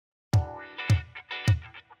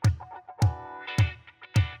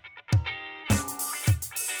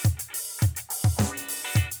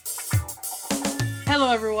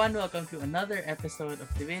everyone, welcome to another episode of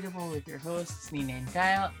Debatable with your hosts, Nina and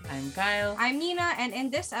Kyle. I'm Kyle. I'm Nina, and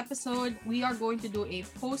in this episode, we are going to do a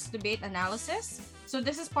post-debate analysis. So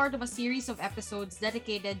this is part of a series of episodes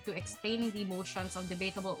dedicated to explaining the emotions of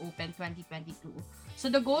Debatable Open 2022. So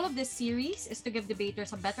the goal of this series is to give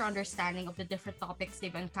debaters a better understanding of the different topics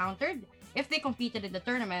they've encountered if they competed in the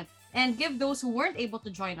tournament, and give those who weren't able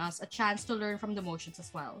to join us a chance to learn from the motions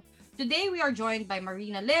as well. Today, we are joined by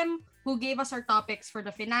Marina Lim, who gave us our topics for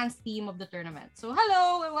the finance theme of the tournament. So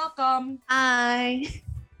hello and welcome. Hi.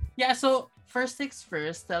 Yeah, so first things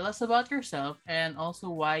first, tell us about yourself and also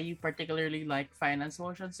why you particularly like finance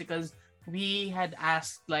motions, because we had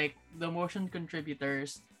asked like the motion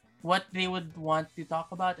contributors what they would want to talk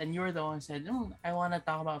about, and you're the one who said, I want to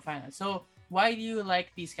talk about finance. So why do you like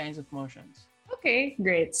these kinds of motions? Okay,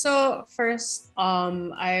 great. So first,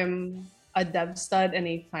 I'm a dev stud and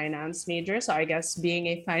a finance major. So I guess being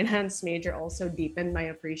a finance major also deepened my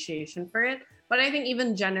appreciation for it. But I think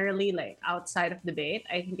even generally, like outside of debate,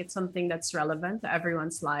 I think it's something that's relevant to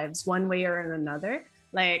everyone's lives, one way or another.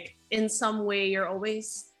 Like in some way, you're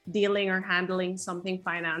always dealing or handling something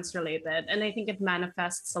finance related. And I think it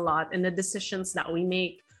manifests a lot in the decisions that we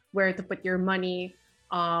make, where to put your money,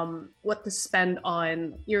 what to spend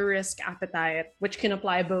on, your risk appetite, which can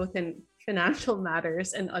apply both in financial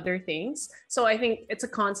matters and other things. So I think it's a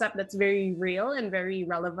concept that's very real and very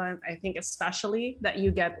relevant. I think especially that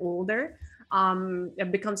you get older,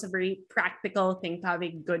 it becomes a very practical thing to have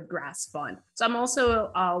a good grasp on. So I'm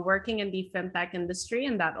also working in the fintech industry,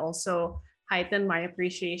 and that also heightened my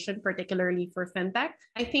appreciation, particularly for fintech.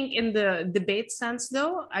 I think in the debate sense,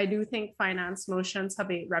 though, I do think finance motions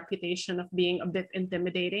have a reputation of being a bit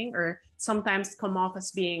intimidating or sometimes come off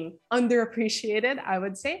as being underappreciated, I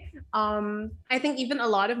would say. I think even a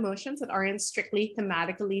lot of motions that aren't strictly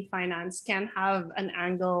thematically finance can have an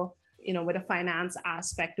angle, with a finance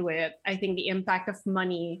aspect to it. I think the impact of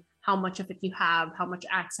money, how much of it you have, how much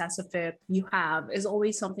access of it you have, is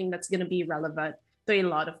always something that's going to be relevant to a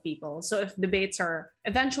lot of people. So if debates are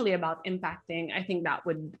eventually about impacting, I think that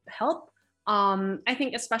would help. I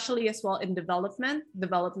think especially as well in development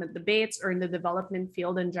debates, or in the development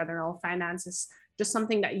field in general, finance is just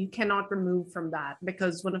something that you cannot remove from that,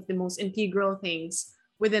 because one of the most integral things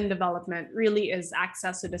within development really is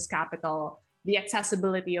access to this capital, the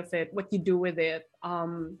accessibility of it, what you do with it,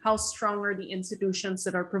 how strong are the institutions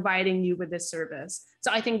that are providing you with this service.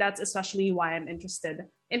 So I think that's especially why I'm interested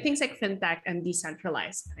in things like fintech and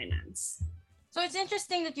decentralized finance. So it's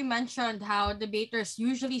interesting that you mentioned how debaters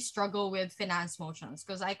usually struggle with finance motions,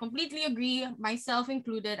 because I completely agree, myself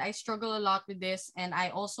included. I struggle a lot with this, and I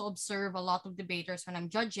also observe a lot of debaters when I'm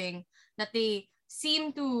judging that they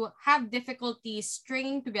seem to have difficulty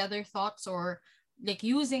stringing together thoughts or like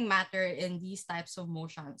using matter in these types of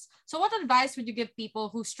motions. So what advice would you give people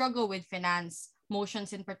who struggle with finance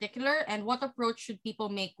motions in particular, and what approach should people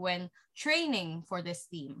make when training for this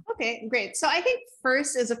theme? Okay, great. So I think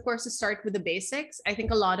first is, of course, to start with the basics. I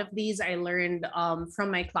think a lot of these I learned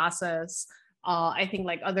from my classes. I think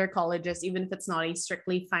like other colleges, even if it's not a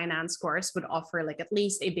strictly finance course, would offer like at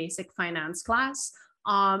least a basic finance class.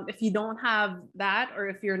 If you don't have that, or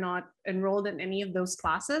if you're not enrolled in any of those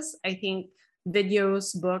classes, I think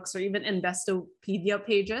videos, books, or even Investopedia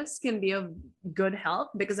pages can be of good help,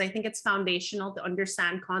 because I think it's foundational to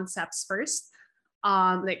understand concepts first.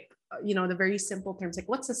 The very simple terms like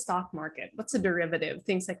what's a stock market, what's a derivative,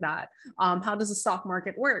 things like that. How does the stock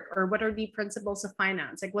market work, or what are the principles of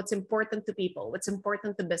finance, like what's important to people, what's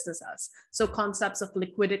important to businesses. So concepts of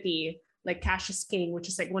liquidity, like cash is king, which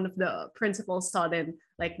is like one of the principles taught in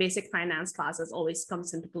like basic finance classes, always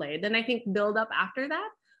comes into play. Then I think build up after that.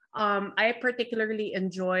 I particularly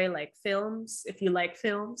enjoy like films. If you like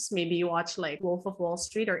films, maybe you watch like Wolf of Wall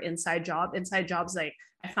Street or Inside Job. Inside Job's like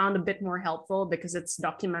I found a bit more helpful because it's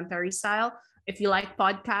documentary style. If you like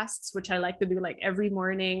podcasts, which I like to do like every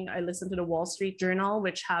morning, I listen to the Wall Street Journal,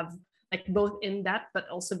 which have like both in depth but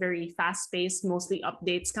also very fast paced, mostly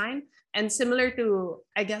updates kind. And similar to,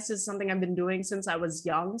 I guess, is something I've been doing since I was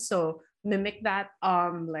young. So mimic that,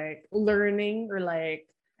 like learning or like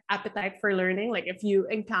appetite for learning. Like if you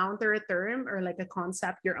encounter a term or like a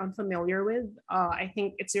concept you're unfamiliar with, I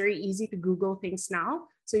think it's very easy to Google things now.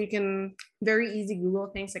 So you can very easy Google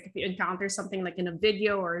things. Like if you encounter something like in a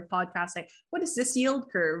video or a podcast, like what is this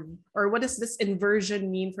yield curve, or what does this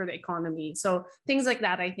inversion mean for the economy? So things like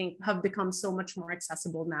that, I think, have become so much more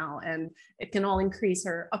accessible now, and it can all increase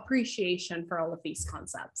our appreciation for all of these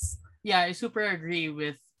concepts. Yeah, I super agree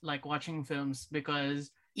with like watching films,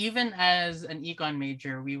 because even as an econ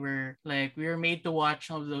major, we were made to watch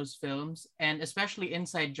some of those films, and especially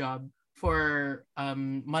Inside Job for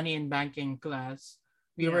money and banking class.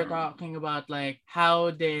 we were Yeah. talking about like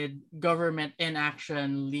how did government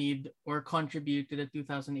inaction lead or contribute to the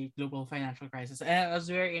 2008 global financial crisis, and it was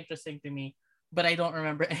very interesting to me, but I don't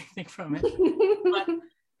remember anything from it. But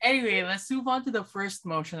anyway, let's move on to the first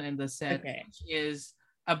motion in the set, Okay. which is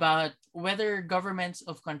about whether governments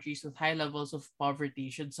of countries with high levels of poverty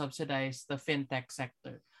should subsidize the fintech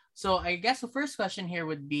sector. So I guess the first question here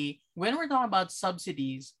would be, when we're talking about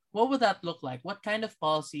subsidies, what would that look like? What kind of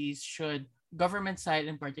policies should government side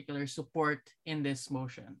in particular support in this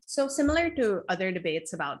motion? So, similar to other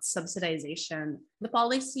debates about subsidization, the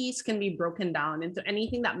policies can be broken down into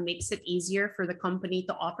anything that makes it easier for the company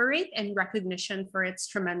to operate and recognition for its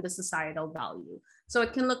tremendous societal value. So,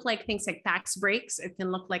 it can look like things like tax breaks, it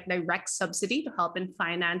can look like direct subsidy to help in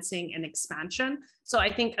financing and expansion. So,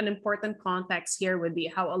 I think an important context here would be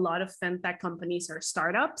how a lot of fintech companies are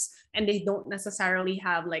startups and they don't necessarily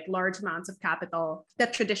have like large amounts of capital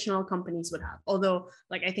that traditional companies would have. Although,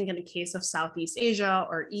 like I think in the case of Southeast Asia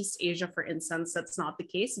or East Asia, for instance, that's not the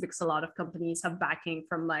case because a lot of companies have backing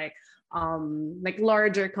from like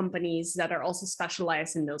larger companies that are also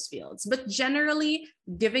specialized in those fields. But generally,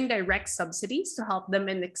 giving direct subsidies to help them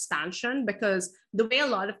in expansion, because the way a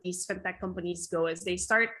lot of these fintech companies go is they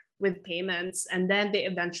start with payments and then they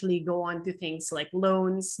eventually go on to things like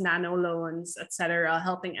loans, nano loans, etc.,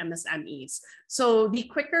 helping MSMEs. So the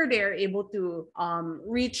quicker they're able to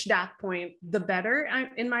reach that point, the better,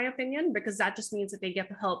 in my opinion, because that just means that they get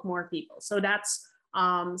to help more people. So that's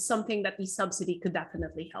something that the subsidy could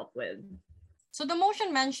definitely help with. So the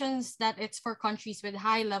motion mentions that it's for countries with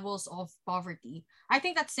high levels of poverty. I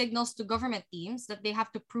think that signals to government teams that they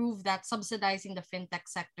have to prove that subsidizing the fintech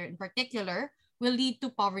sector in particular will lead to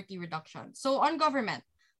poverty reduction. So on government,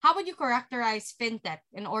 how would you characterize fintech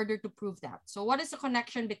in order to prove that? So what is the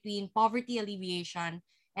connection between poverty alleviation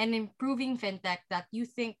and improving fintech that you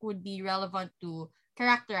think would be relevant to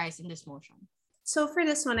characterize in this motion? So for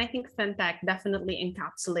this one, I think fintech definitely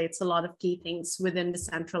encapsulates a lot of key things within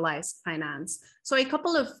decentralized finance. So a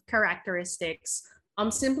couple of characteristics,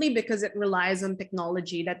 simply because it relies on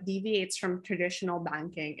technology that deviates from traditional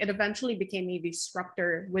banking, it eventually became a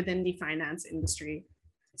disruptor within the finance industry.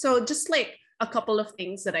 So just like a couple of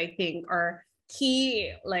things that I think are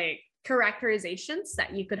key like characterizations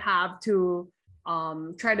that you could have to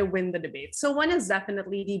try to win the debate. So one is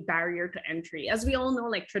definitely the barrier to entry. As we all know,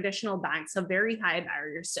 like traditional banks have very high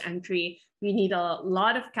barriers to entry. You need a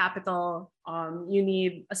lot of capital. You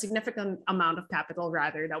need a significant amount of capital,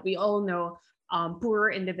 rather, that we all know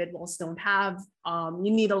poorer individuals don't have.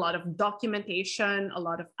 You need a lot of documentation, a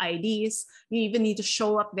lot of IDs. You even need to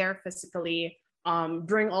show up there physically,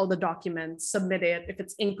 bring all the documents, submit it. If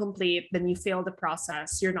it's incomplete, then you fail the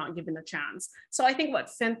process, you're not given a chance. So I think what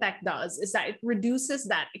fintech does is that it reduces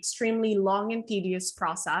that extremely long and tedious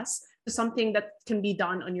process to something that can be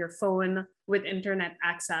done on your phone with internet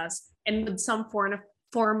access and with some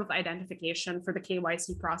form of identification for the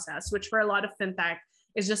KYC process, which for a lot of fintech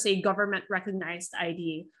is just a government recognized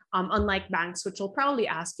ID, unlike banks, which will probably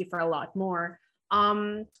ask you for a lot more.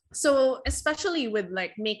 So especially with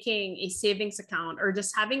like making a savings account or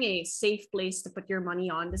just having a safe place to put your money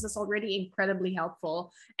on, this is already incredibly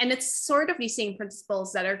helpful. And it's sort of the same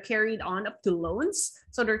principles that are carried on up to loans.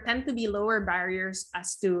 So there tend to be lower barriers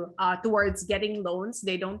as to towards getting loans.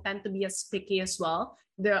 They don't tend to be as picky as well.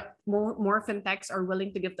 The more fintechs are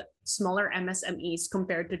willing to give the smaller MSMEs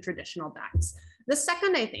compared to traditional banks. The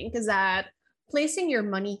second, I think, is that placing your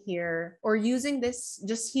money here or using this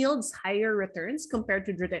just yields higher returns compared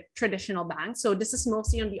to traditional banks. So this is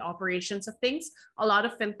mostly on the operations of things. A lot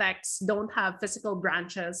of fintechs don't have physical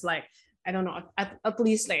branches like, I don't know, at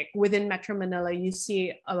least like within Metro Manila, you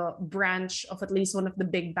see a branch of at least one of the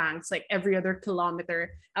big banks like every other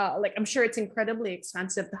kilometer. Like I'm sure it's incredibly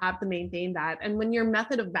expensive to have to maintain that. And when your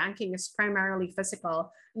method of banking is primarily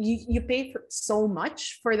physical, you pay for so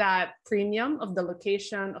much for that premium of the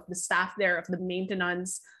location, of the staff there, of the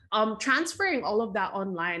maintenance. Transferring all of that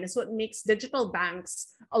online is what makes digital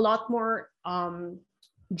banks a lot more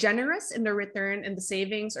generous in the return and the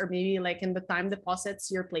savings, or maybe like in the time deposits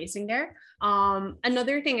you're placing there.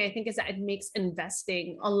 Another thing I think is that it makes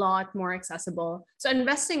investing a lot more accessible. So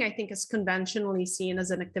investing, I think, is conventionally seen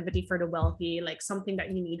as an activity for the wealthy, like something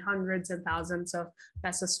that you need hundreds and thousands of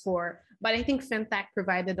pesos for. But I think fintech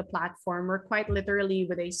provided a platform where quite literally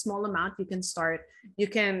with a small amount you can start, you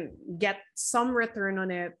can get some return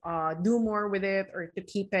on it, do more with it or to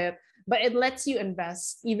keep it. But it lets you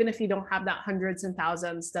invest even if you don't have that hundreds and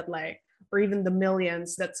thousands that like, or even the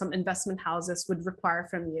millions that some investment houses would require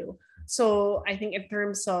from you. So I think in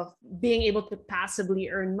terms of being able to passively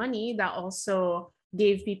earn money, that also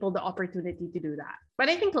gave people the opportunity to do that. But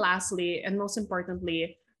I think lastly, and most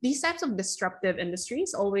importantly, these types of disruptive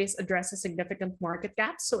industries always address a significant market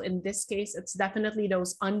gap. So in this case, it's definitely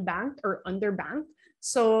those unbanked or underbanked.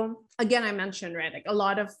 So again, I mentioned, right, like a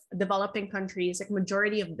lot of developing countries, like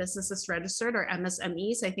majority of businesses registered are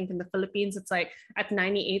MSMEs. I think in the Philippines, it's like at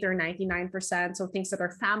 98 or 99%. So things that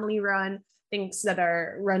are family run, things that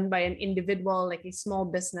are run by an individual, like a small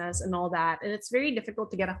business and all that. And it's very difficult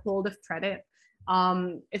to get a hold of credit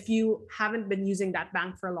if you haven't been using that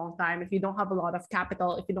bank for a long time, if you don't have a lot of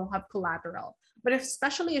capital, if you don't have collateral. But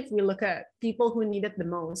especially if we look at people who need it the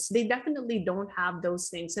most, they definitely don't have those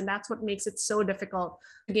things. And that's what makes it so difficult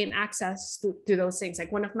to gain access to those things.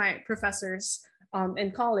 Like one of my professors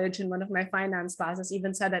in college in one of my finance classes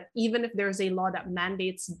even said that even if there's a law that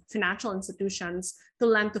mandates financial institutions to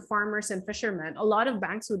lend to farmers and fishermen, a lot of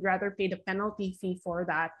banks would rather pay the penalty fee for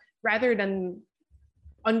that rather than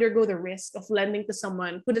undergo the risk of lending to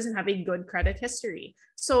someone who doesn't have a good credit history.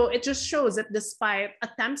 So it just shows that despite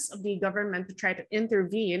attempts of the government to try to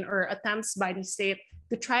intervene or attempts by the state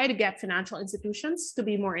to try to get financial institutions to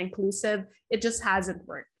be more inclusive, it just hasn't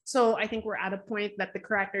worked. So I think we're at a point that the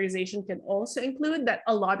characterization can also include that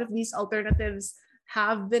a lot of these alternatives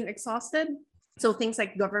have been exhausted. So things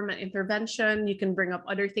like government intervention, you can bring up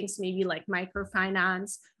other things maybe like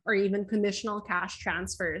microfinance or even conditional cash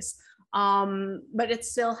transfers. But it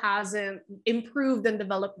still hasn't improved and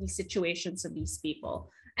developed the situations of these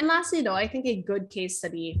people. And lastly, though, I think a good case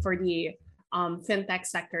study for the fintech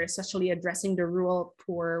sector, especially addressing the rural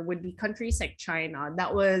poor, would be countries like China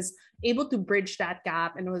that was able to bridge that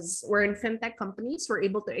gap and wherein fintech companies were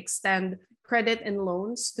able to extend credit and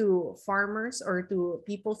loans to farmers or to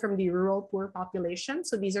people from the rural poor population.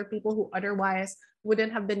 So these are people who otherwise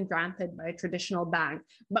wouldn't have been granted by a traditional bank.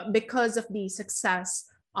 But because of the success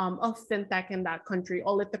of fintech in that country,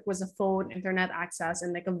 all it took was a phone, internet access,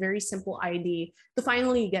 and like a very simple ID to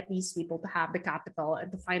finally get these people to have the capital and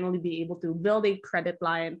to finally be able to build a credit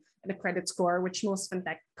line and a credit score, which most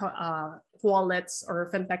fintech wallets or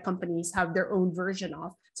fintech companies have their own version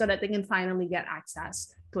of, so that they can finally get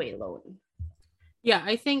access to a loan. Yeah,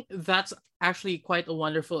 I think that's actually quite a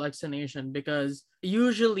wonderful explanation because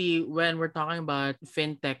usually when we're talking about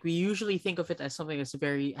fintech, we usually think of it as something that's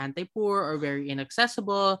very anti-poor or very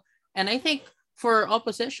inaccessible. And I think for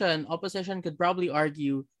opposition could probably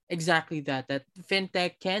argue exactly that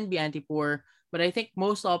fintech can be anti-poor. But I think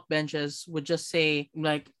most op benches would just say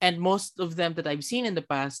like, and most of them that I've seen in the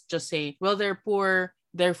past just say, well, they're poor,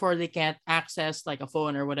 therefore they can't access like a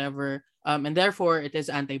phone or whatever, and therefore it is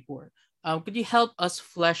anti-poor. Could you help us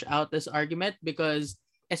flesh out this argument? Because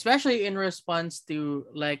especially in response to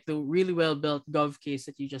like the really well built gov case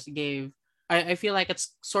that you just gave, I feel like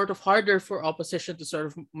it's sort of harder for opposition to sort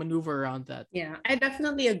of maneuver around that. Yeah, I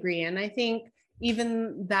definitely agree. And I think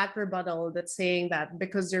even that rebuttal that's saying that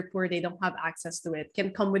because they're poor, they don't have access to it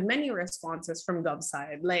can come with many responses from Gov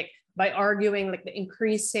side, like by arguing like the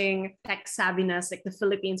increasing tech savviness, like the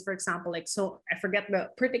Philippines, for example, like, so I forget the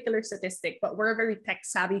particular statistic, but we're a very tech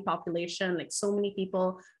savvy population. Like so many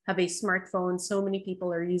people have a smartphone, so many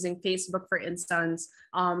people are using Facebook, for instance.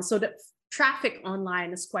 So the traffic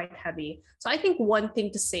online is quite heavy. So I think one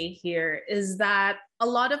thing to say here is that a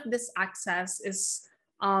lot of this access is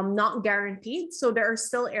not guaranteed. So there are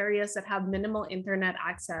still areas that have minimal internet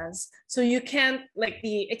access. So you can't, like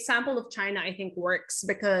the example of China, I think works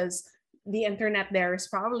because the internet there is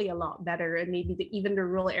probably a lot better. And maybe even the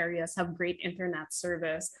rural areas have great internet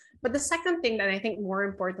service. But the second thing that I think more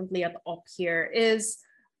importantly at up here is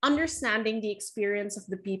understanding the experience of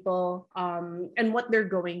the people and what they're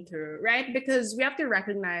going through, right? Because we have to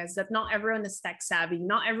recognize that not everyone is tech savvy,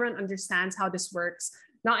 not everyone understands how this works,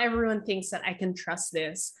 not everyone thinks that I can trust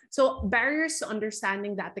this. So barriers to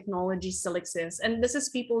understanding that technology still exists. And this is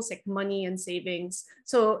people's like money and savings.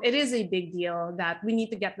 So it is a big deal that we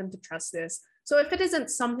need to get them to trust this. So if it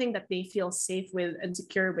isn't something that they feel safe with and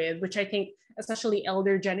secure with, which I think especially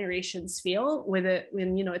elder generations feel with it,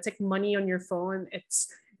 when, you know, it's like money on your phone, it's,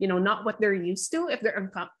 you know, not what they're used to. If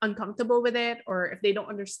they're uncomfortable with it, or if they don't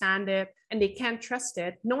understand it and they can't trust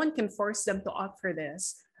it, no one can force them to opt for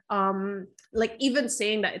this. Like even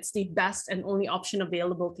saying that it's the best and only option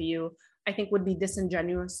available to you, I think would be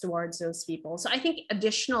disingenuous towards those people. So I think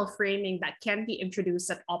additional framing that can be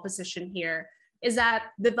introduced at opposition here is that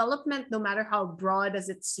development, no matter how broad as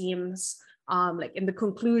it seems, like in the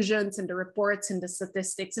conclusions and the reports and the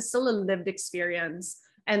statistics, is still a lived experience.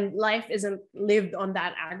 And life isn't lived on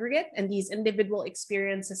that aggregate, and these individual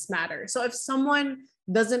experiences matter. So if someone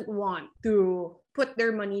doesn't want to put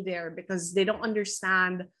their money there because they don't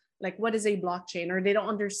understand like what is a blockchain, or they don't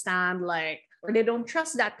understand like or they don't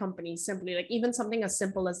trust that company simply. Like even something as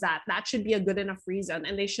simple as that, that should be a good enough reason,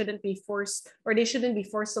 and they shouldn't be forced, or they shouldn't be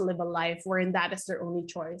forced to live a life wherein that is their only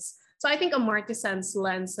choice. So I think Amartya Sen's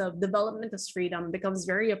lens of development as freedom becomes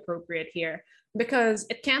very appropriate here, because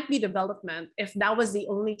it can't be development if that was the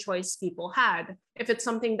only choice people had. If it's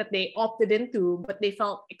something that they opted into, but they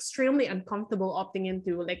felt extremely uncomfortable opting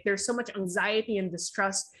into, like there's so much anxiety and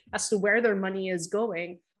distrust as to where their money is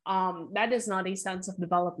going, that is not a sense of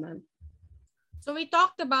development. So we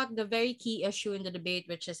talked about the very key issue in the debate,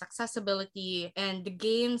 which is accessibility and the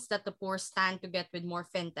gains that the poor stand to get with more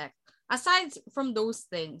fintech. Aside from those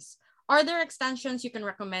things, are there extensions you can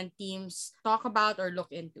recommend teams talk about or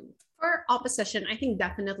look into? For opposition, I think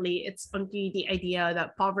definitely it's onto the idea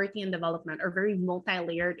that poverty and development are very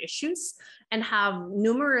multi-layered issues and have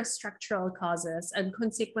numerous structural causes, and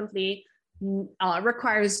consequently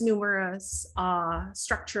requires numerous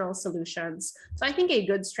structural solutions. So I think a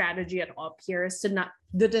good strategy at OP here is to not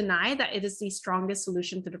to deny that it is the strongest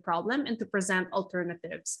solution to the problem and to present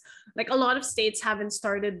alternatives. Like a lot of states haven't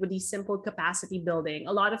started with the simple capacity building.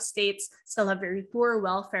 A lot of states still have very poor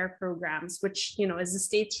welfare programs, which is the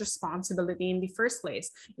state's responsibility in the first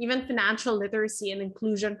place. Even financial literacy and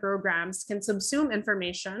inclusion programs can subsume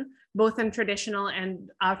information both in traditional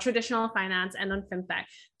finance and on fintech.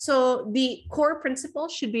 So the core principle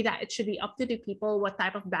should be that it should be up to the people what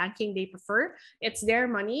type of banking they prefer. It's their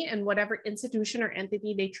money, and whatever institution or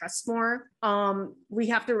entity they trust more, we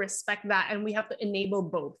have to respect that, and we have to enable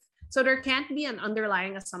both. So there can't be an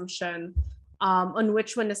underlying assumption on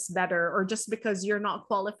which one is better, or just because you're not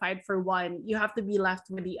qualified for one, you have to be left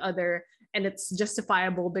with the other, and it's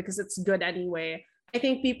justifiable because it's good anyway. I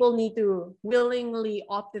think people need to willingly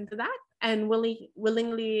opt into that, and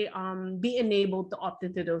willingly be enabled to opt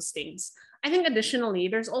into those things. I think additionally,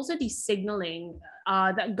 there's also the signaling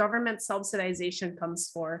that government subsidization comes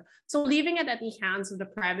for. So leaving it at the hands of the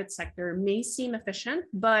private sector may seem efficient,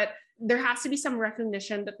 but there has to be some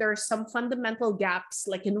recognition that there are some fundamental gaps,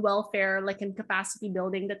 like in welfare, like in capacity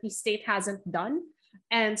building, that the state hasn't done.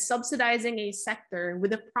 And subsidizing a sector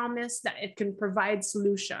with a promise that it can provide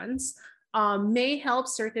solutions may help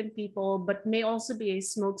certain people, but may also be a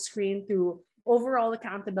smokescreen to overall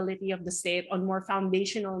accountability of the state on more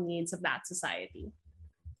foundational needs of that society.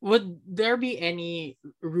 Would there be any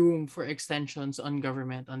room for extensions on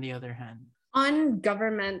government on the other hand? On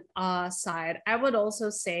government side, I would also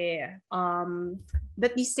say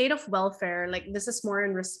that the state of welfare, like this is more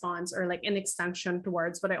in response or like an extension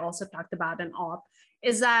towards what I also talked about in OP,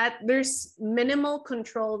 is that there's minimal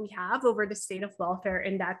control we have over the state of welfare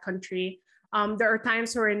in that country. There are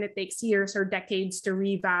times wherein it takes years or decades to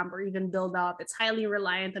revamp or even build up. It's highly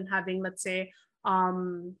reliant on having, let's say,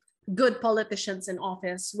 good politicians in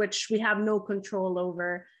office, which we have no control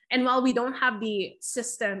over. And while we don't have the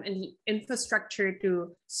system and the infrastructure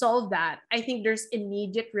to solve that, I think there's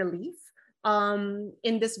immediate relief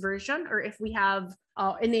in this version, or if we have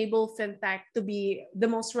enable fintech to be the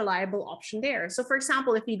most reliable option there. So for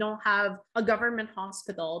example, if you don't have a government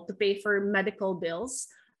hospital to pay for medical bills,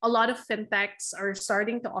 a lot of fintechs are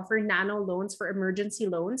starting to offer nano loans for emergency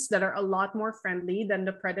loans that are a lot more friendly than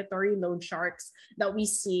the predatory loan sharks that we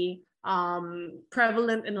see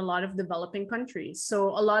prevalent in a lot of developing countries. So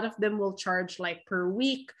a lot of them will charge like per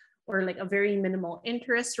week or like a very minimal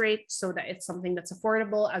interest rate so that it's something that's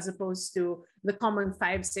affordable, as opposed to the common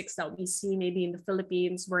 5-6 that we see maybe in the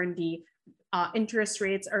Philippines, where the interest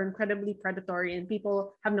rates are incredibly predatory and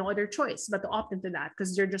people have no other choice but to opt into that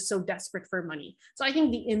because they're just so desperate for money. So I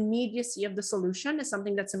think the immediacy of the solution is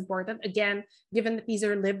something that's important. Again, given that these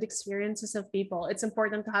are lived experiences of people, it's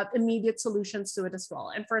important to have immediate solutions to it as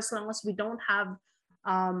well. And for as long as we don't have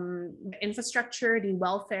the infrastructure, the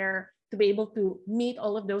welfare to be able to meet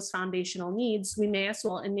all of those foundational needs, we may as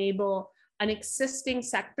well enable an existing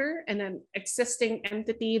sector and an existing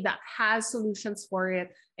entity that has solutions for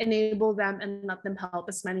it, enable them and let them help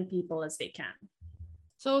as many people as they can.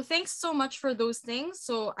 So thanks so much for those things.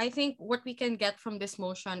 So I think what we can get from this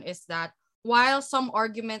motion is that while some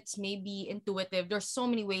arguments may be intuitive, there's so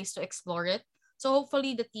many ways to explore it. So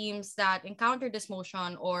hopefully the teams that encounter this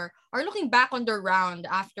motion or are looking back on their round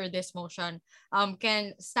after this motion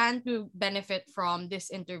can stand to benefit from this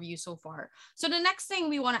interview so far. So the next thing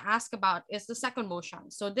we want to ask about is the second motion.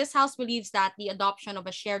 So this House believes that the adoption of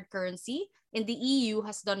a shared currency in the EU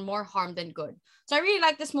has done more harm than good. So I really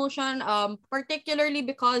like this motion, particularly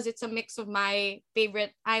because it's a mix of my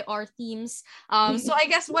favorite IR themes. So I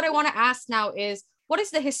guess what I want to ask now is, what is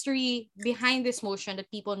the history behind this motion that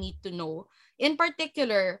people need to know? In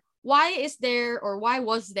particular, why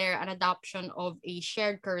was there an adoption of a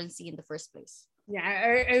shared currency in the first place? Yeah,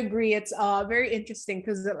 I agree. It's very interesting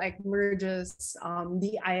because it like merges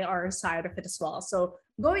the IR side of it as well. So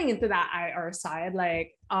going into that IR side,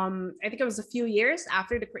 like I think it was a few years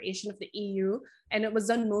after the creation of the EU, and it was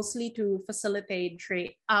done mostly to facilitate in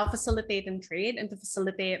trade, and to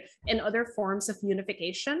facilitate in other forms of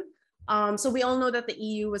unification. So we all know that the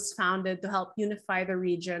EU was founded to help unify the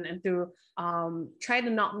region and to try to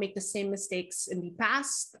not make the same mistakes in the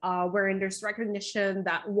past, wherein there's recognition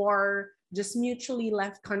that war just mutually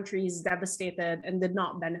left countries devastated and did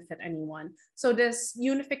not benefit anyone. So this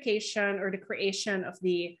unification or the creation of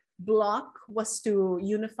the bloc was to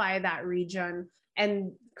unify that region,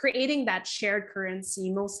 and creating that shared currency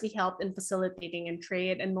mostly helped in facilitating in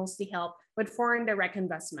trade and mostly helped with foreign direct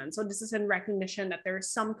investment. So this is in recognition that there are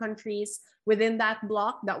some countries within that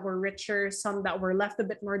bloc that were richer, some that were left a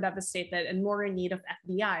bit more devastated and more in need of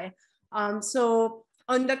FDI. So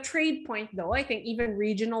on the trade point, though, I think even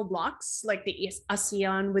regional blocs like the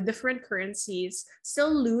ASEAN with different currencies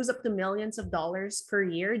still lose up to millions of dollars per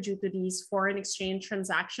year due to these foreign exchange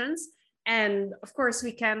transactions. And of course,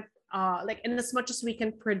 we can't, like, in as much as we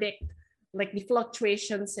can predict like the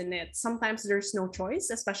fluctuations in it, sometimes there's no choice,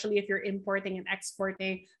 especially if you're importing and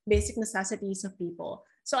exporting basic necessities of people.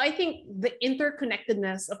 So I think the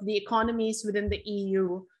interconnectedness of the economies within the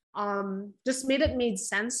EU just made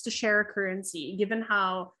sense to share a currency, given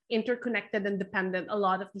how interconnected and dependent a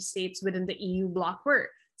lot of the states within the EU bloc were.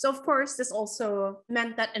 So of course, this also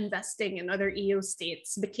meant that investing in other EU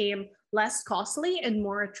states became less costly and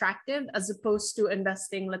more attractive as opposed to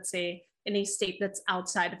investing, let's say, in a state that's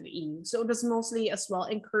outside of the EU. So it was mostly as well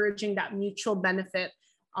encouraging that mutual benefit,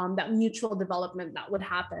 that mutual development that would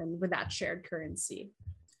happen with that shared currency.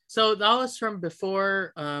 So that was from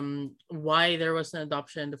before why there was an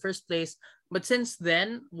adoption in the first place. But since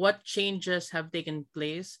then, what changes have taken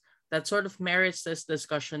place that sort of merits this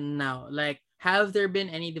discussion now? Like, have there been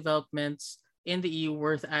any developments in the EU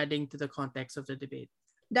worth adding to the context of the debate?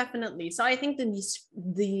 Definitely. So I think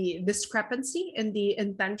the discrepancy in the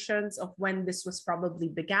intentions of when this was probably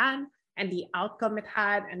began and the outcome it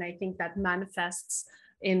had, and I think that manifests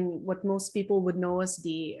in what most people would know as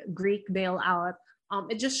the Greek bailout.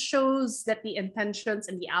 It just shows that the intentions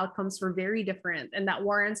and the outcomes were very different, and that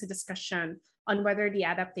warrants a discussion on whether the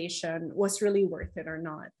adaptation was really worth it or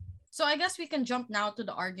not. So I guess we can jump now to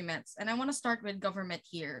the arguments, and I want to start with government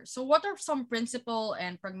here. So what are some principle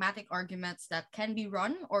and pragmatic arguments that can be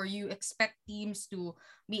run or you expect teams to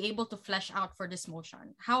be able to flesh out for this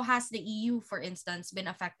motion? How has the EU, for instance, been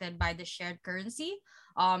affected by the shared currency,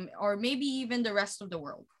 or maybe even the rest of the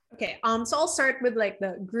world? Okay, so I'll start with like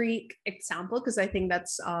the Greek example because I think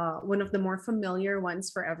that's one of the more familiar ones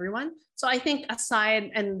for everyone. So I think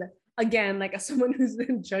aside and again, like as someone who's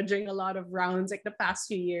been judging a lot of rounds like the past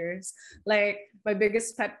few years, like my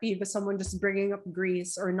biggest pet peeve is someone just bringing up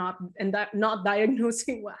Greece or not and that not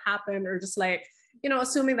diagnosing what happened or just like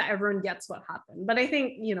assuming that everyone gets what happened. But I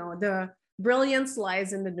think the brilliance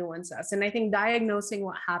lies in the nuances, and I think diagnosing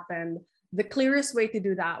what happened, the clearest way to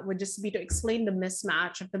do that would just be to explain the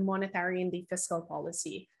mismatch of the monetary and the fiscal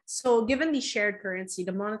policy. So, given the shared currency,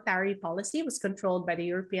 the monetary policy was controlled by the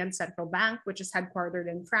European Central Bank, which is headquartered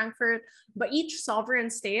in Frankfurt. But each sovereign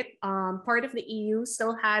state, part of the EU,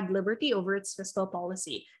 still had liberty over its fiscal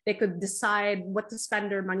policy. They could decide what to spend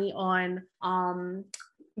their money on,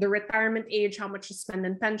 the retirement age, how much to spend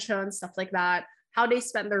in pensions, stuff like that. How they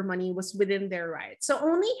spent their money was within their rights. So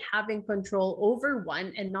only having control over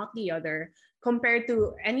one and not the other, compared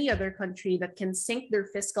to any other country that can sync their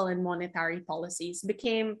fiscal and monetary policies,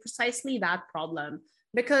 became precisely that problem.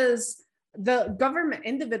 Because the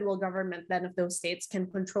individual government then of those states can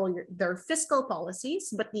control their fiscal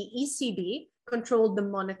policies, but the ECB controlled the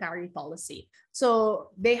monetary policy. So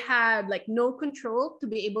they had like no control to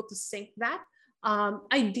be able to sync that.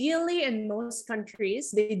 Ideally, in most countries,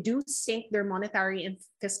 they do sync their monetary and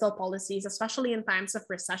fiscal policies, especially in times of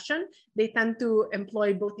recession. They tend to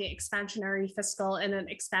employ both the expansionary fiscal and an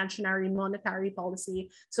expansionary monetary policy.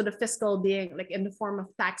 So the fiscal being like in the form of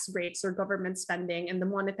tax breaks or government spending, and the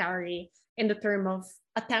monetary in the term of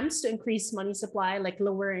attempts to increase money supply, like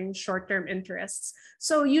lowering short-term interests.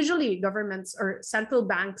 So usually governments or central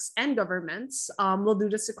banks and governments will do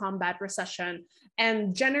this to combat recession.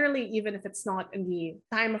 And generally, even if it's not in the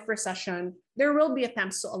time of recession, there will be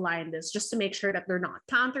attempts to align this just to make sure that they're not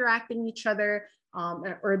counteracting each other,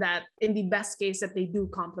 or that in the best case that they do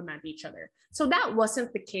complement each other. So that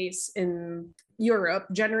wasn't the case in Europe,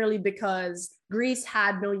 generally because Greece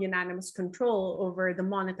had no unanimous control over the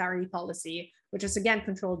monetary policy, which is again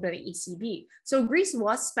controlled by the ECB. So Greece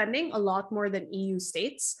was spending a lot more than EU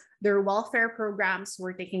states. Their welfare programs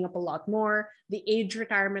were taking up a lot more. The age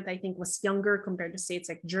retirement, I think, was younger compared to states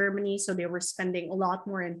like Germany. So they were spending a lot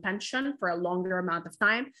more in pension for a longer amount of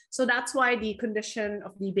time. So that's why the condition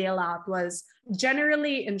of the bailout was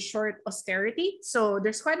generally in short austerity. So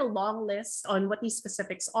there's quite a long list on what these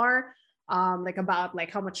specifics are. Like about like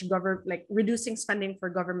how much government, like reducing spending for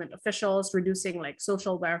government officials, reducing like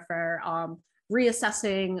social welfare,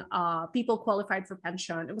 reassessing people qualified for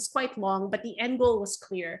pension. It was quite long, but the end goal was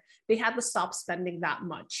clear. They had to stop spending that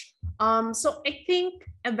much. So I think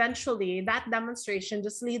eventually that demonstration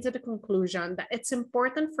just leads to the conclusion that it's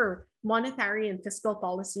important for monetary and fiscal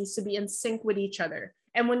policies to be in sync with each other.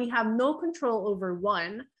 And when you have no control over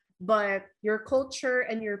one, but your culture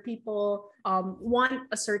and your people want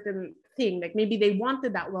a certain thing, like maybe they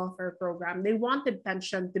wanted that welfare program, they wanted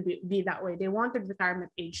pension to be that way, they wanted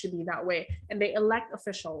retirement age to be that way, and they elect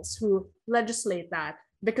officials who legislate that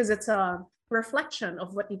because it's a reflection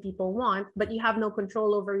of what the people want, but you have no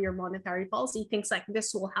control over your monetary policy, things like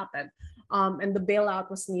this will happen. And the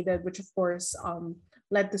bailout was needed, which of course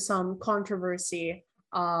led to some controversy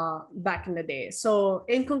back in the day. So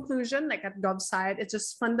in conclusion, like at Gov's side, it's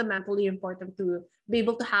just fundamentally important to be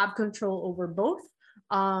able to have control over both.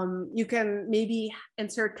 You can maybe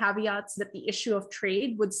insert caveats that the issue of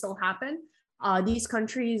trade would still happen. These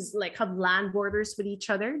countries like have land borders with each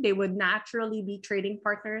other. They would naturally be trading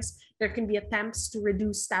partners. There can be attempts to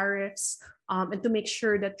reduce tariffs and to make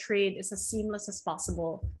sure that trade is as seamless as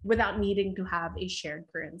possible without needing to have a shared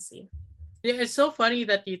currency. Yeah, it's so funny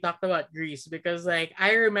that you talked about Greece because like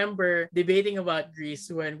I remember debating about Greece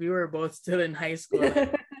when we were both still in high school.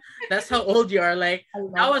 That's how old you are. Like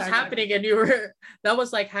that was happening and you were that was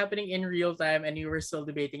like happening in real time and you were still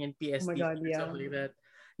debating in Oh my PSD God, or yeah. something like that.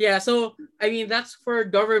 Yeah, so I mean that's for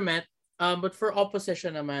government. But for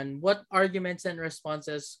opposition, man, what arguments and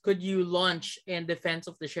responses could you launch in defense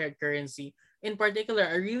of the shared currency? In particular,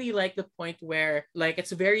 I really like the point where like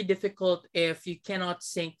it's very difficult if you cannot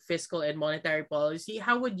sync fiscal and monetary policy.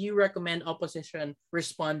 How would you recommend opposition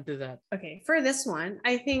respond to that? Okay, for this one,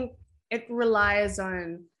 I think it relies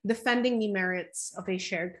on defending the merits of a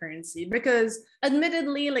shared currency because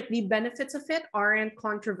admittedly, like the benefits of it aren't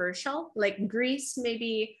controversial. Like Greece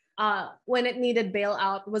maybe when it needed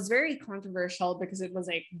bailout was very controversial because it was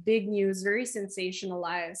like big news, very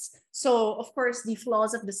sensationalized. So of course the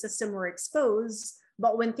flaws of the system were exposed,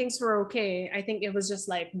 but when things were okay, I think it was just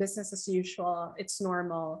like business as usual. It's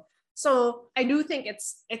normal. So I do think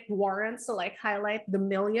it warrants to like highlight the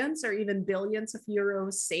millions or even billions of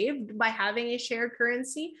euros saved by having a shared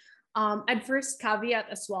currency. I'd first caveat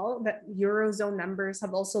as well that Eurozone members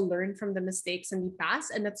have also learned from the mistakes in the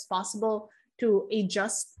past, and it's possible to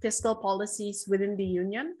adjust fiscal policies within the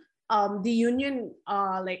union. The union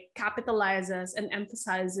like capitalizes and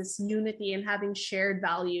emphasizes unity and having shared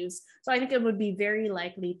values. So I think it would be very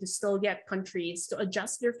likely to still get countries to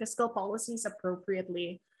adjust their fiscal policies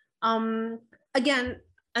appropriately. Um, Again,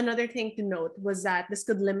 another thing to note was that this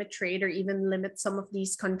could limit trade or even limit some of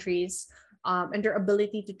these countries and their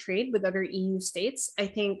ability to trade with other EU states. I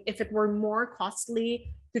think if it were more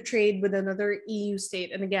costly to trade with another EU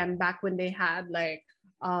state, and again, back when they had like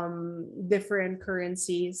different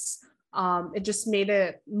currencies, it just made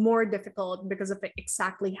it more difficult because of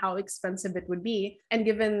exactly how expensive it would be. And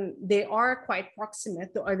given they are quite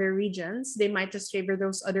proximate to other regions, they might just favor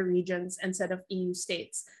those other regions instead of EU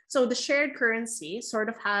states. So the shared currency sort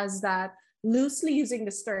of has that, loosely using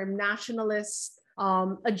this term, nationalist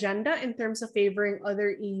agenda in terms of favoring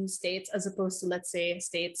other EU states as opposed to, let's say,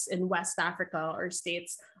 states in West Africa or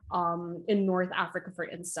states in North Africa, for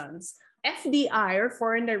instance. FDI or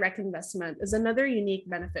foreign direct investment is another unique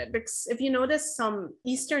benefit because if you notice some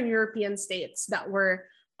Eastern European states that were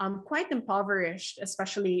quite impoverished,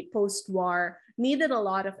 especially post-war, needed a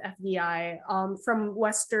lot of FDI from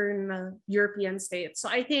Western European states. So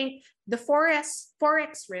I think the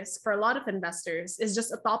forex risk for a lot of investors is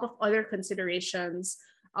just atop of other considerations,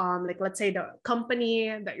 like let's say the company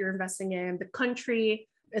that you're investing in, the country,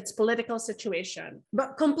 its political situation.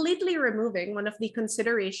 But completely removing one of the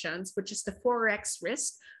considerations, which is the forex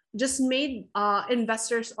risk, just made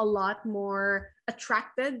investors a lot more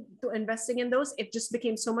attracted to investing in those. It just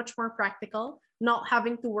became so much more practical, not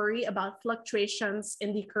having to worry about fluctuations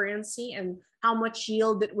in the currency and how much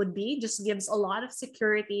yield it would be. Just gives a lot of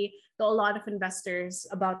security to a lot of investors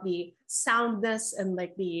about the soundness and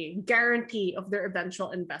like the guarantee of their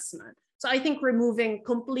eventual investment. So I think removing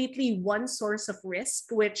completely one source of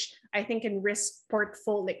risk, which I think in risk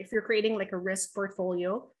portfolio, like if you're creating like a risk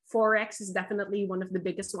portfolio, Forex is definitely one of the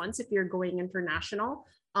biggest ones if you're going international.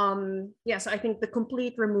 Yeah, so I think the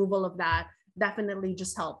complete removal of that definitely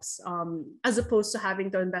just helps, as opposed to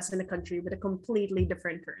having to invest in a country with a completely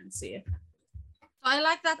different currency. So I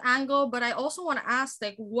like that angle, but I also want to ask,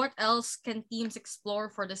 like, what else can teams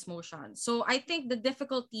explore for this motion? So I think the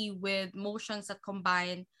difficulty with motions that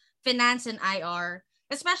combine finance and IR,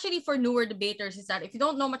 especially for newer debaters, is that if you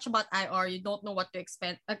don't know much about IR, you don't know what to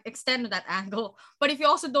extend to that angle. But if you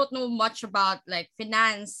also don't know much about like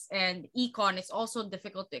finance and econ, it's also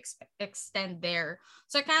difficult to extend there.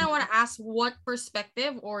 So I kind of want to ask, what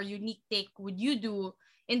perspective or unique take would you do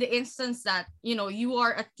in the instance that you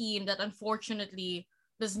are a team that unfortunately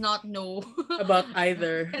does not know About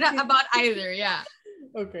either. about either. Yeah.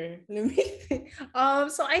 Okay, let me think.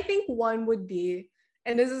 So I think one would be,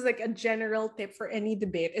 and this is like a general tip for any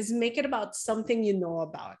debate, is make it about something you know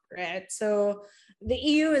about, right? So the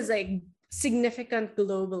EU is like significant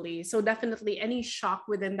globally, so definitely any shock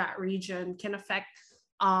within that region can affect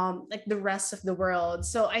like the rest of the world.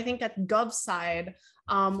 So I think at Gov side,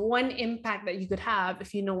 one impact that you could have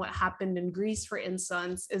if you know what happened in Greece, for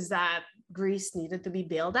instance, is that Greece needed to be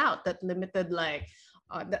bailed out. That limited like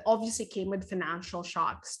that obviously came with financial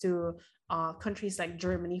shocks to countries like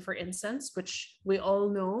Germany, for instance, which we all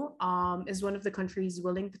know is one of the countries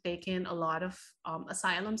willing to take in a lot of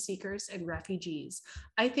asylum seekers and refugees.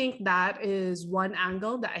 I think that is one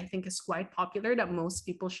angle that I think is quite popular that most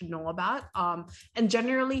people should know about. And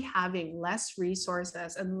generally, having less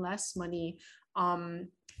resources and less money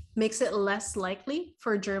makes it less likely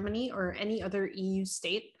for Germany or any other EU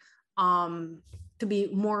state to be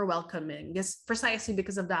more welcoming, just precisely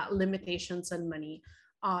because of that limitations on money.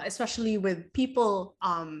 Especially with people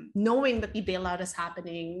knowing that the bailout is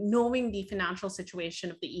happening, knowing the financial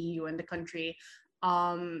situation of the EU and the country,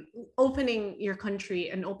 opening your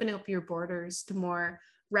country and opening up your borders to more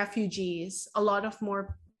refugees, a lot of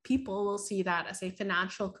more people will see that as a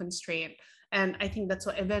financial constraint. And I think that's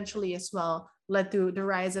what eventually as well led to the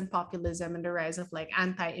rise in populism and the rise of like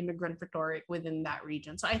anti-immigrant rhetoric within that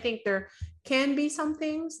region. So I think there can be some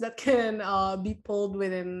things that can be pulled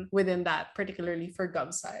within that, particularly for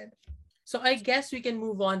Gov side. So I guess we can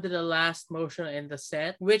move on to the last motion in the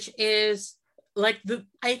set, which is like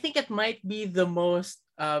I think it might be the most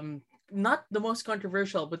not the most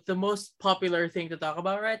controversial, but the most popular thing to talk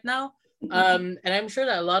about right now. And I'm sure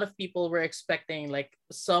that a lot of people were expecting like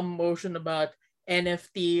some motion about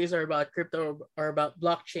NFTs or about crypto or about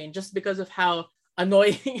blockchain just because of how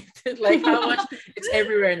annoying like how much it's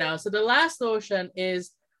everywhere now. So the last motion is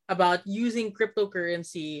about using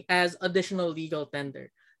cryptocurrency as additional legal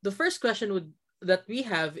tender. The first question that we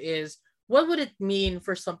have is, what would it mean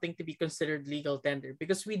for something to be considered legal tender?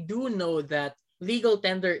 Because we do know that legal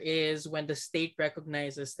tender is when the state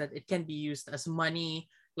recognizes that it can be used as money,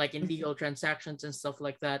 like in legal transactions and stuff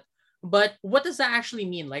like that. But what does that actually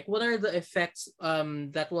mean? Like, what are the effects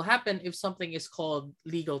that will happen if something is called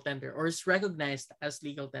legal tender or is recognized as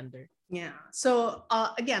legal tender? Yeah. So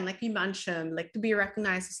again, like you mentioned, like to be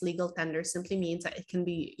recognized as legal tender simply means that it can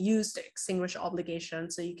be used to extinguish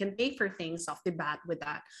obligations. So you can pay for things off the bat with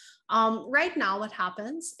that. Right now, what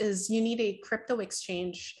happens is you need a crypto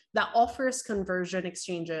exchange that offers conversion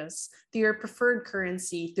exchanges to your preferred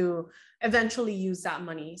currency to eventually use that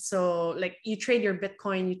money. So like you trade your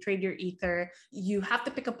Bitcoin, you trade your Ether, you have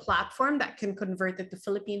to pick a platform that can convert it to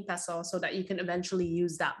Philippine peso so that you can eventually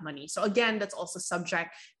use that money. So again, that's also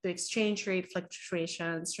subject to exchange rate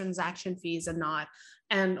fluctuations, transaction fees, and not.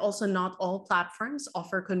 And also, not all platforms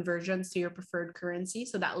offer conversions to your preferred currency.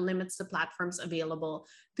 So that limits the platforms available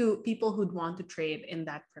to people who'd want to trade in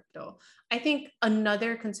that crypto. I think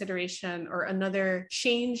another consideration or another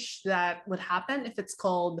change that would happen if it's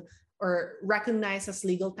called or recognized as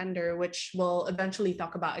legal tender, which we'll eventually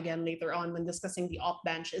talk about again later on when discussing the op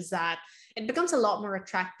bench, is that it becomes a lot more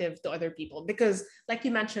attractive to other people because, like you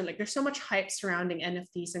mentioned, like there's so much hype surrounding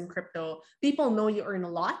NFTs and crypto. People know you earn a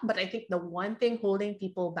lot, but I think the one thing holding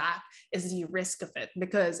people back is the risk of it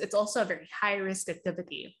because it's also a very high risk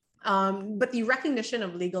activity. But the recognition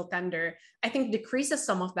of legal tender, I think, decreases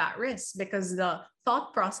some of that risk because the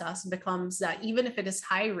thought process becomes that even if it is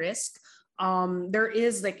high risk, there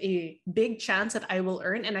is like a big chance that I will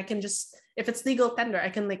earn, and I can just, if it's legal tender, I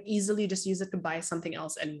can like easily just use it to buy something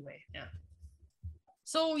else anyway. Yeah.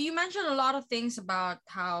 So you mentioned a lot of things about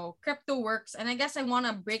how crypto works, and I guess I want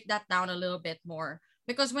to break that down a little bit more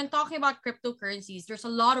because when talking about cryptocurrencies, there's a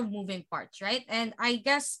lot of moving parts, right? And I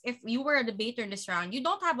guess if you were a debater in this round, you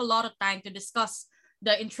don't have a lot of time to discuss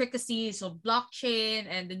the intricacies of blockchain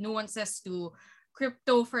and the nuances to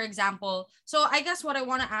crypto, for example. So I guess what I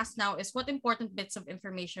want to ask now is what important bits of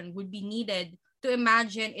information would be needed to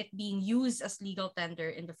imagine it being used as legal tender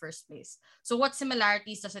in the first place? So what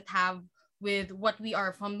similarities does it have with what we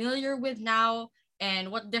are familiar with now,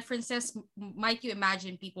 and what differences might you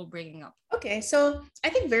imagine people bringing up? Okay, so I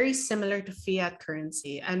think very similar to fiat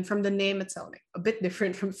currency, and from the name itself, like a bit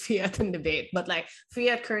different from fiat and debate, but like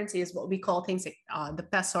fiat currency is what we call things like the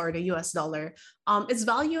peso or the US dollar. Its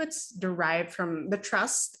value, it's derived from the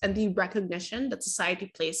trust and the recognition that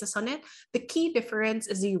society places on it. The key difference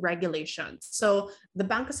is the regulations. So the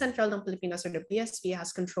Bangko Sentral ng Pilipinas, or the BSP,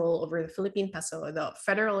 has control over the Philippine peso. The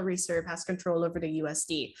Federal Reserve has control over the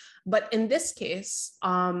USD. But in this case,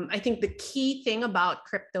 I think the key thing about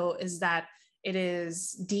crypto is that it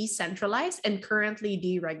is decentralized and currently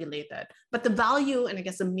deregulated. But the value, and I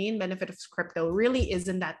guess the main benefit of crypto really is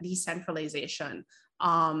in that decentralization,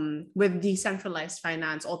 with decentralized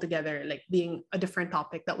finance altogether, like being a different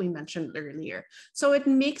topic that we mentioned earlier. So it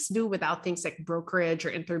makes do without things like brokerage or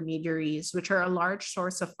intermediaries, which are a large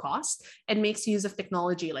source of cost, and makes use of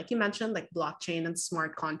technology, like you mentioned, like blockchain and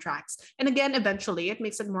smart contracts. And again, eventually it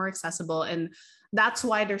makes it more accessible, and that's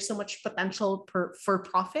why there's so much potential for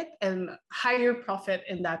profit and higher profit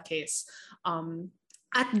in that case.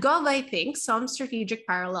 At Gov, I think some strategic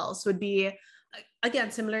parallels would be,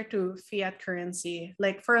 again, similar to fiat currency.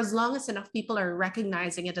 Like for as long as enough people are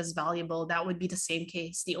recognizing it as valuable, that would be the same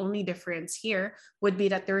case. The only difference here would be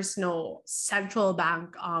that there's no central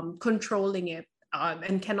bank controlling it,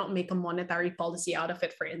 and cannot make a monetary policy out of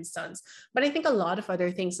it, for instance. But I think a lot of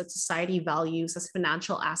other things that society values as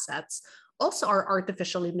financial assets also are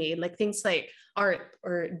artificially made, like things like art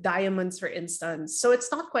or diamonds, for instance. So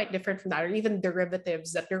it's not quite different from that, or even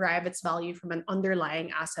derivatives that derive its value from an underlying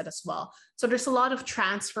asset as well. So there's a lot of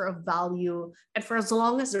transfer of value. And for as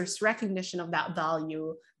long as there's recognition of that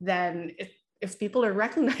value, then if people are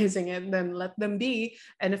recognizing it, then let them be.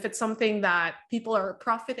 And if it's something that people are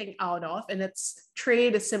profiting out of, and its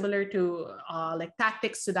trade is similar to like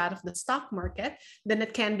tactics to that of the stock market, then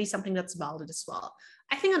it can be something that's valid as well.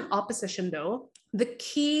 I think on opposition though, the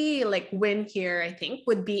key like win here, I think,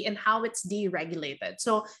 would be in how it's deregulated.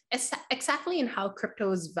 So exactly in how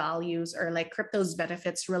crypto's values or like crypto's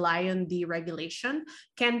benefits rely on deregulation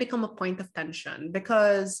can become a point of tension,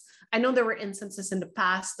 because I know there were instances in the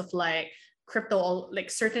past of like crypto,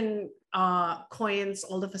 like certain coins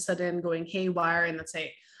all of a sudden going haywire, and let's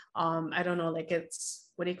say I don't know, like it's,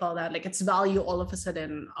 what do you call that, like its value all of a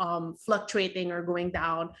sudden fluctuating or going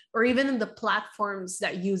down, or even in the platforms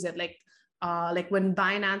that use it, like when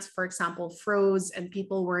Binance, for example, froze and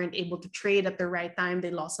people weren't able to trade at the right time,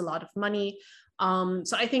 they lost a lot of money.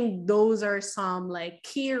 So I think those are some like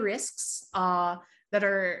key risks that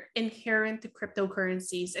are inherent to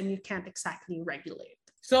cryptocurrencies and you can't exactly regulate.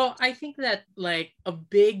 So I think that like a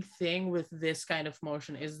big thing with this kind of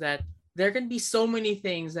motion is that there can be so many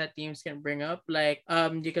things that teams can bring up. Like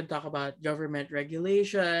you can talk about government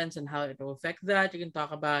regulations and how it will affect that. You can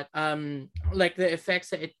talk about like the effects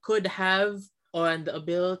that it could have on the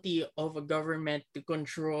ability of a government to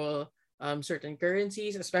control certain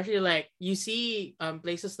currencies, especially like you see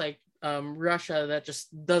places like Russia that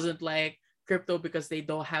just doesn't like crypto because they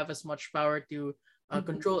don't have as much power to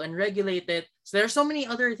control and regulate it. So there are so many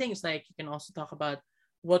other things. Like you can also talk about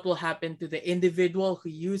what will happen to the individual who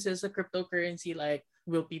uses a cryptocurrency, like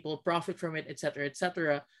will people profit from it, etc.,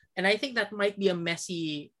 etc. And I think that might be a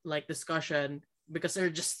messy like discussion because there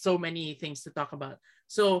are just so many things to talk about.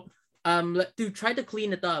 So to try to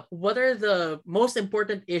clean it up, what are the most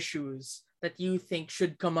important issues that you think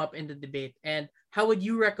should come up in the debate, and how would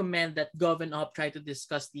you recommend that Gov and Op try to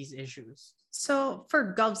discuss these issues? So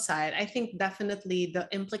for Gov side, I think definitely the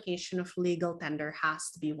implication of legal tender has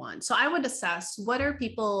to be one. So I would assess, what are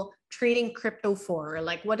people trading crypto for?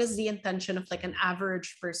 Like what is the intention of like an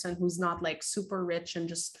average person who's not like super rich and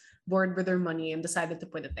just bored with their money and decided to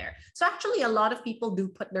put it there. So actually a lot of people do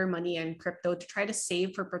put their money in crypto to try to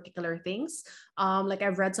save for particular things. Like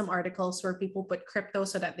I've read some articles where people put crypto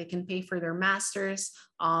so that they can pay for their masters,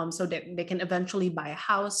 so that they can eventually buy a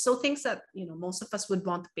house. So things that, you know, most of us would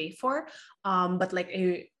want to pay for, but like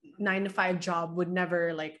a 9 to 5 job would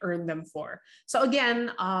never like earn them for. So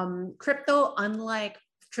again, crypto, unlike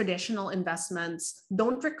traditional investments,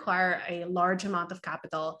 don't require a large amount of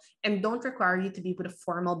capital and don't require you to be with a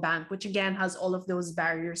formal bank, which again has all of those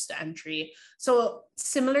barriers to entry. So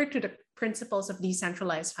similar to the principles of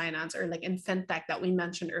decentralized finance, or like in fintech that we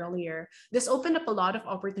mentioned earlier, this opened up a lot of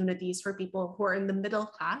opportunities for people who are in the middle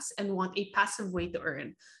class and want a passive way to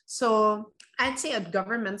earn. So I'd say at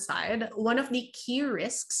government side, one of the key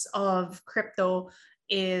risks of crypto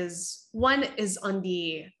is one is on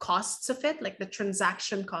the costs of it, like the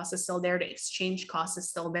transaction cost is still there, the exchange cost is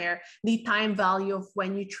still there, the time value of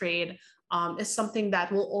when you trade is something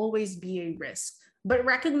that will always be a risk. But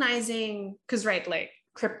recognizing, because right, like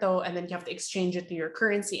crypto, and then you have to exchange it to your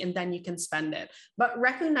currency and then you can spend it. But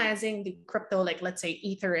recognizing the crypto, like let's say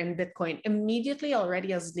Ether and Bitcoin, immediately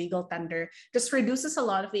already as legal tender just reduces a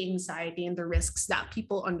lot of the anxiety and the risks that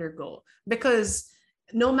people undergo. Because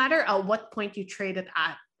no matter at what point you trade it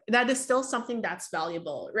at, that is still something that's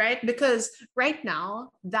valuable, right? Because right now,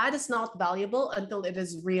 that is not valuable until it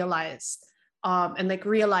is realized. And like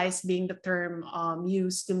realized being the term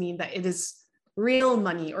used to mean that it is real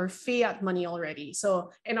money or fiat money already. So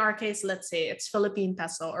in our case, let's say it's Philippine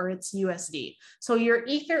peso or it's USD. So your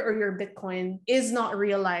Ether or your Bitcoin is not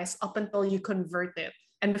realized up until you convert it.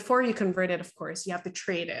 And before you convert it, of course, you have to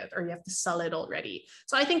trade it or you have to sell it already.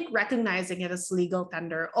 So I think recognizing it as legal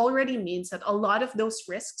tender already means that a lot of those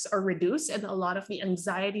risks are reduced and a lot of the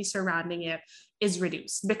anxiety surrounding it is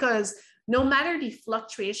reduced, because no matter the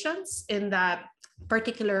fluctuations in that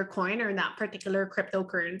particular coin or in that particular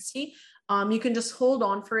cryptocurrency, you can just hold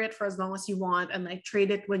on for it for as long as you want and like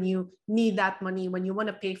trade it when you need that money, when you want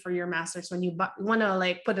to pay for your masters, when you want to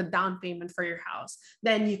like put a down payment for your house,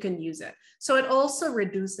 then you can use it. So it also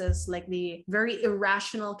reduces like the very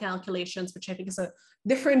irrational calculations, which I think is a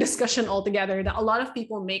different discussion altogether, that a lot of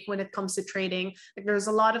people make when it comes to trading. Like there's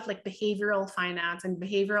a lot of like behavioral finance and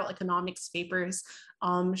behavioral economics papers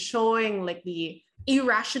showing like the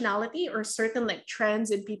irrationality or certain like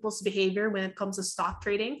trends in people's behavior when it comes to stock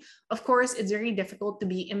trading. Of course, it's very difficult to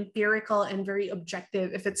be empirical and very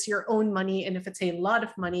objective if it's your own money and if it's a lot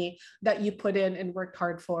of money that you put in and worked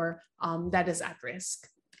hard for, that is at risk.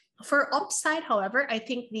 For upside, however, I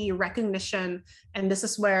think the recognition, and this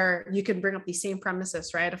is where you can bring up the same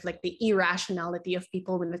premises, right, of like the irrationality of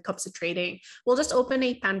people when it comes to trading, will just open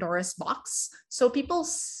a Pandora's box. So people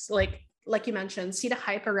like you mentioned, see the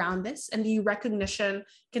hype around this, and the recognition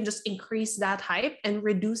can just increase that hype and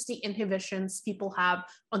reduce the inhibitions people have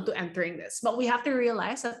onto entering this. But we have to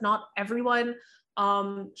realize that not everyone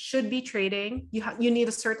should be trading. You need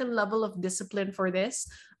a certain level of discipline for this.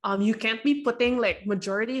 You can't be putting like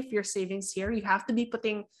majority of your savings here. You have to be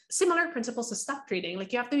putting similar principles to stock trading.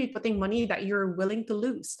 Like you have to be putting money that you're willing to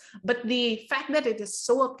lose. But the fact that it is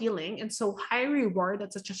so appealing and so high reward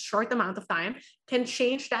at such a short amount of time can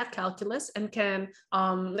change that calculus and can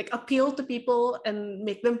like appeal to people and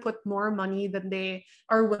make them put more money than they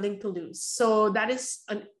are willing to lose. So that is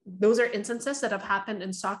those are instances that have happened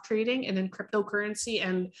in stock trading and in cryptocurrency,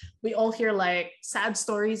 and we all hear like sad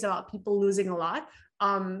stories about people losing a lot.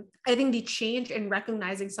 I think the change in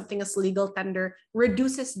recognizing something as legal tender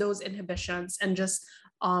reduces those inhibitions and just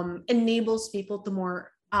enables people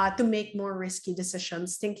to make more risky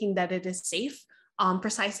decisions, thinking that it is safe,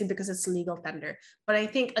 precisely because it's legal tender. But I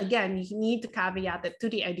think again, you need to caveat it to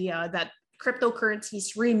the idea that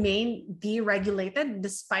cryptocurrencies remain deregulated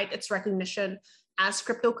despite its recognition as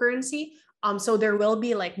cryptocurrency. So there will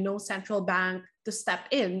be like no central bank to step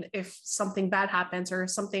in if something bad happens or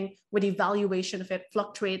something with the valuation of it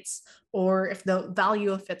fluctuates or if the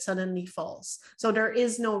value of it suddenly falls. So there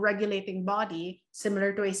is no regulating body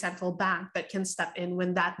similar to a central bank that can step in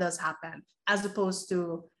when that does happen, as opposed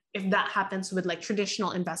to if that happens with like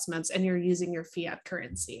traditional investments and you're using your fiat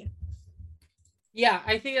currency. Yeah,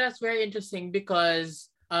 I think that's very interesting because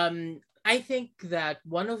I think that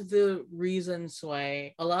one of the reasons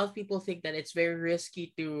why a lot of people think that it's very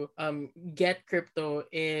risky to get crypto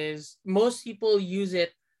is most people use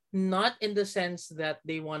it not in the sense that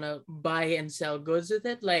they want to buy and sell goods with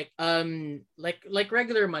it, like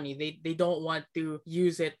regular money. They don't want to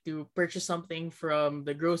use it to purchase something from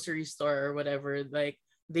the grocery store or whatever. Like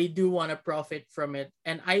they do want to profit from it.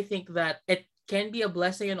 And I think that it can be a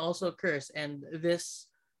blessing and also a curse, and this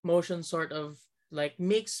motion sort of like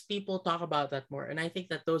makes people talk about that more, and I think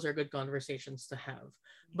that those are good conversations to have.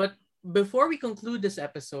 But before we conclude this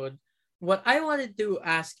episode, what I wanted to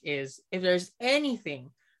ask is if there's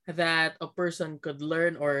anything that a person could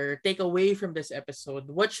learn or take away from this episode,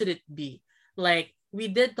 what should it be? Like we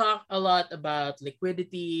did talk a lot about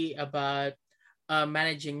liquidity, about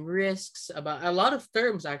managing risks, about a lot of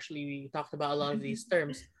terms. Actually, we talked about a lot of these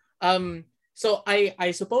terms. So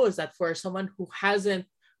I suppose that for someone who hasn't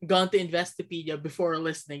gone to Investopedia before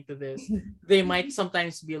listening to this, they might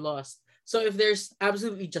sometimes be lost. So if there's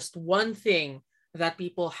absolutely just one thing that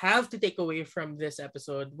people have to take away from this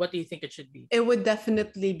episode, what do you think it should be? It would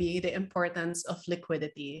definitely be the importance of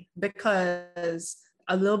liquidity, because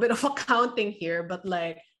a little bit of accounting here, but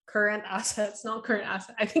like current assets, not current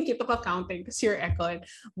asset. I think you took accounting because you're econ.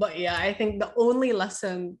 But yeah, I think the only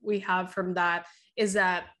lesson we have from that is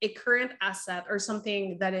that a current asset or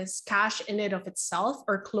something that is cash in and of itself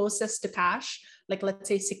or closest to cash, like let's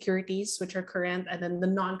say securities, which are current, and then the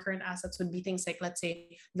non-current assets would be things like, let's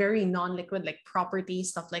say, very non-liquid, like property,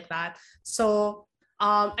 stuff like that. So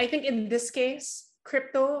I think in this case,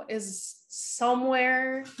 crypto is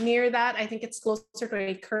somewhere near that. I think it's closer to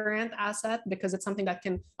a current asset because it's something that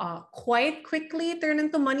can quite quickly turn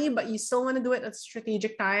into money, but you still want to do it at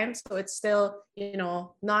strategic times. So it's still,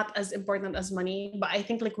 not as important as money. But I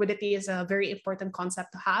think liquidity is a very important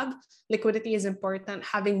concept to have. Liquidity is important.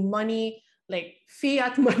 Having money, like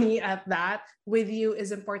fiat money at that with you,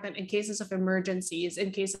 is important in cases of emergencies,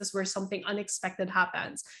 in cases where something unexpected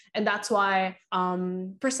happens. And that's why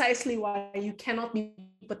precisely why you cannot be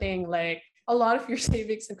putting like a lot of your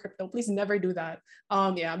savings in crypto. Please never do that.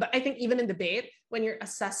 Yeah, but I think even in debate, when you're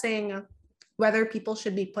assessing whether people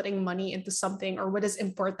should be putting money into something or what is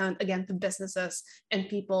important again to businesses and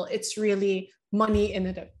people, it's really money in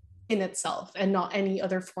itself and not any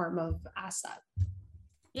other form of asset.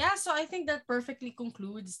 Yeah, so I think that perfectly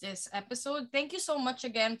concludes this episode. Thank you so much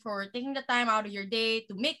again for taking the time out of your day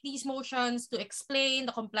to make these motions, to explain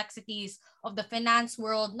the complexities of the finance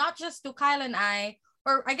world, not just to Kyle and I,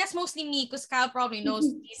 or I guess mostly me, because Kyle probably knows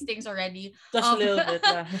these things already. Just a little bit,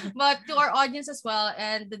 yeah. But to our audience as well,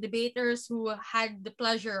 and the debaters who had the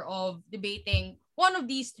pleasure of debating one of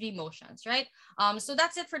these three motions, right? So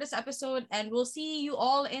that's it for this episode, and we'll see you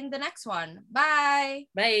all in the next one. Bye!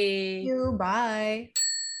 Bye! Thank you. Bye.